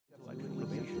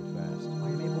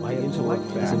intellect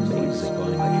is amazing.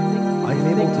 I am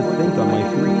able to think on my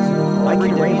feet. I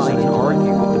can reason and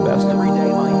argue with the best of them.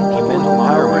 My mental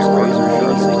power is razor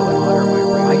sharp.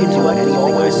 I can do anything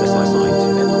I set my mind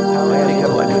to. I have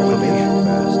intellectual information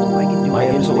fast. My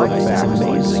intellect is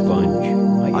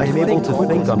amazing. I am able to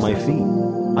think on my feet.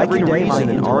 I can reason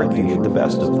and argue with the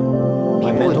best of them.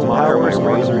 My mental power is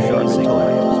razor sharp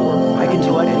intellect. I can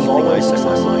do anything I set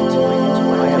my mind to.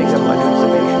 I have intellectual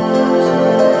information fast.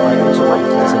 My intellect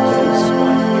is amazing.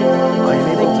 I am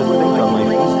able to think on my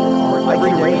feet. I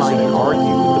can reason and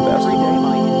argue with the best of them.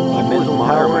 My mental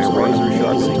power is razor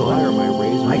sharp intellect.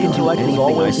 I can do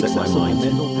anything I set my mind to.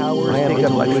 I have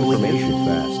intellectual information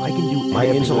fast. My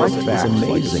intellect is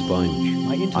amazing.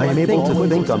 I am able to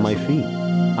think on my feet.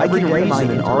 I can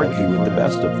reason and argue with the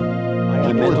best of them.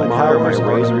 My mental power is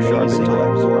razor sharp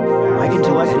intellect. I can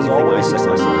do anything I set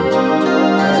my mind to.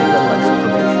 I have intellectual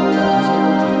information fast.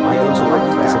 My intellect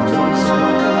is amazing.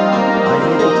 I am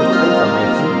able to think on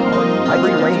my feet. I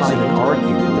can reason and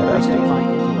argue with the best of them.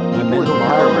 My mental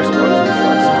power is razor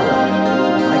sharp intellect.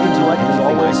 I can do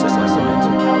anything I set my mind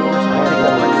to. I have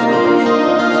intellectual information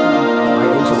fast. My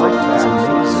intellect is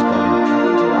amazing.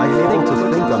 I am able to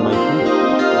think on my feet.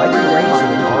 I can reason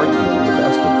and argue with the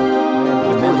best of them.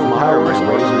 My mental power is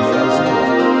razor sharp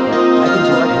intellect. I can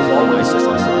do anything I set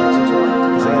my mind to.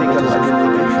 I have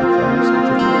intellectual information fast.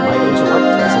 My intellect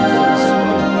is amazing.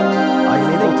 I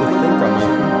am able to think on my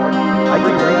feet. I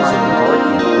can reason and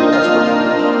argue with the best of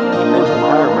them. My mental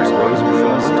power is razor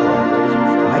sharp intellect.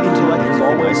 I can do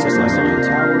anything I set my mind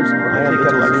to. I have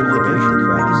intellectual information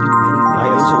fast. My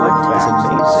intellect is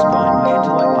amazing.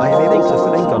 I am able to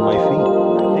think on my feet.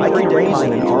 I can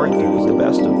reason and argue with the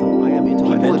best of them.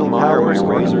 My mental power is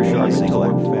razor sharp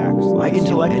intellect. I can do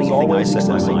anything I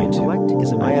set my mind to.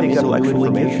 I have intellectual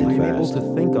information fast.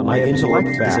 My intellect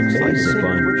is amazing.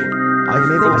 I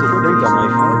am able to think on my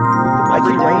feet. I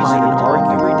can reason and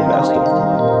argue with the best of them.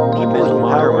 My mental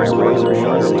power is razor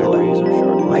sharp intellect.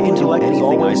 I can do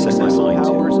anything I set my mind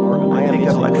to. I have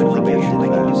intellectual information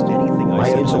fast. My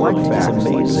intellect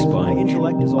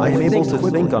is amazing. I am able to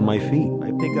think on my feet.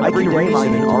 I can reason and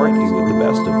argue with the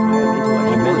best of them.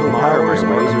 My mental power is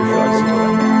razor sharp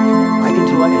intellect. I can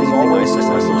do anything I set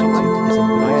my mind to.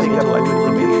 I have intellectual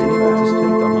information fast.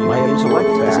 My intellect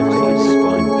is amazing.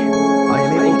 I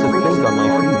am able to think on my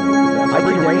feet. I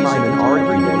can reason and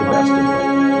argue with the best of them.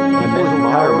 My mental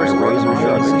power is razor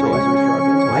sharp intellect.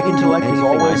 I can do anything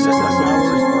I set my mind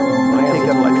to. I have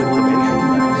intellectual information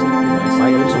fast. My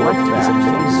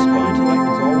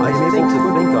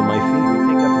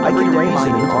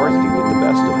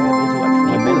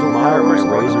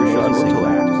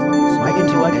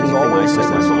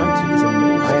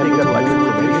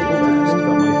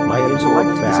intellect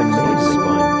is amazing.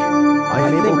 I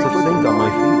am able to think on my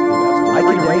feet. I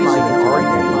can reason and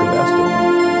argue with the best of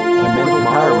them. My mental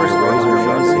power is razor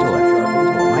sharp intellect.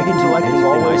 I can do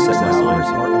anything I set my mind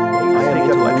to. I have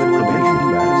intellectual information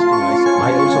fast. My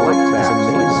intellect is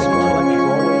amazing. I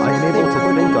am able to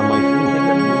think on my feet.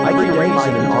 I can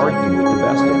reason and argue with the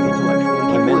best of them.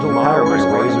 My mental power is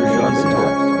razor sharp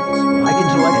intellect. I can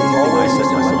do anything I set my mind to. I have intellectual information fast. My intellect is amazing. I am able to think on my feet. I can reason and argue with the best of them. My mental power is razor sharp intellect. I can do anything I set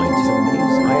my mind to.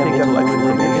 I have intellectual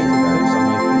information fast.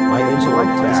 My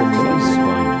intellect is amazing.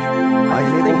 I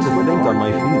am able to think on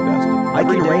my feet. I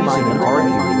can reason and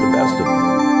argue with the best of them.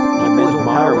 My mental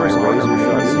power is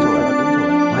razor sharp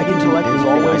intellect. I can do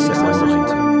anything I set my mind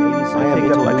to. I have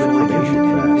intellectual information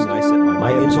fast.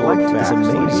 My intellect is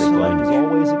amazing.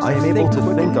 I am able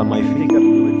to think on my feet.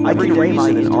 I can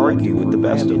reason and argue with the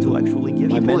best of them.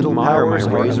 My mental power is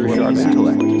razor sharp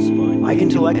intellect. I can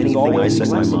do anything I set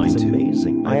my mind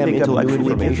to. I have intellectual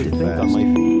information fast.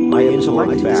 My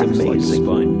intellect is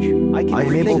amazing. I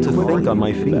am able to think on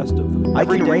my feet. I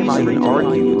can reason and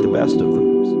argue with the best of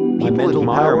them. My mental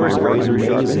power is razor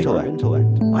sharp intellect.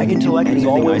 I can do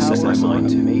anything I set my mind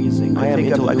to. I have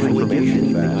intellectual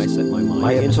information fast.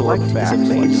 My intellect is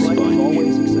amazing.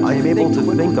 I am able to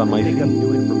think on my feet.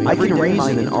 I can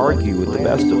reason and argue with the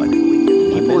best of them.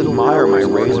 People admire my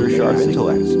razor sharp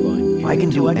intellect. I can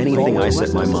do anything I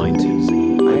set my mind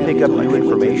to. I pick up new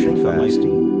information fast.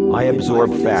 I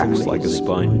absorb facts like a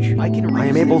sponge. I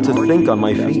am able to think on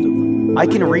my feet. I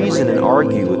can reason and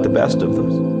argue with the best of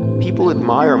them. People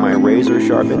admire my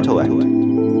razor-sharp intellect.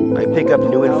 I pick up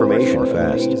new information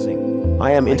fast.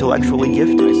 I am intellectually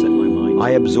gifted.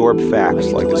 I absorb facts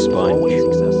like a sponge.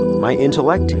 My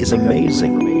intellect is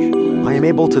amazing. I am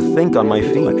able to think on my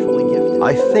feet.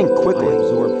 I think quickly.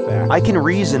 I can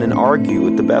reason and argue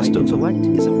with the best of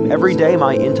them. Every day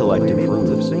my intellect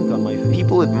improves.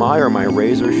 People admire my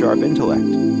razor-sharp intellect.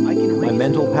 My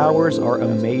mental powers are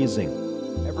amazing.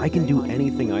 I can do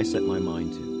anything I set my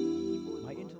mind to.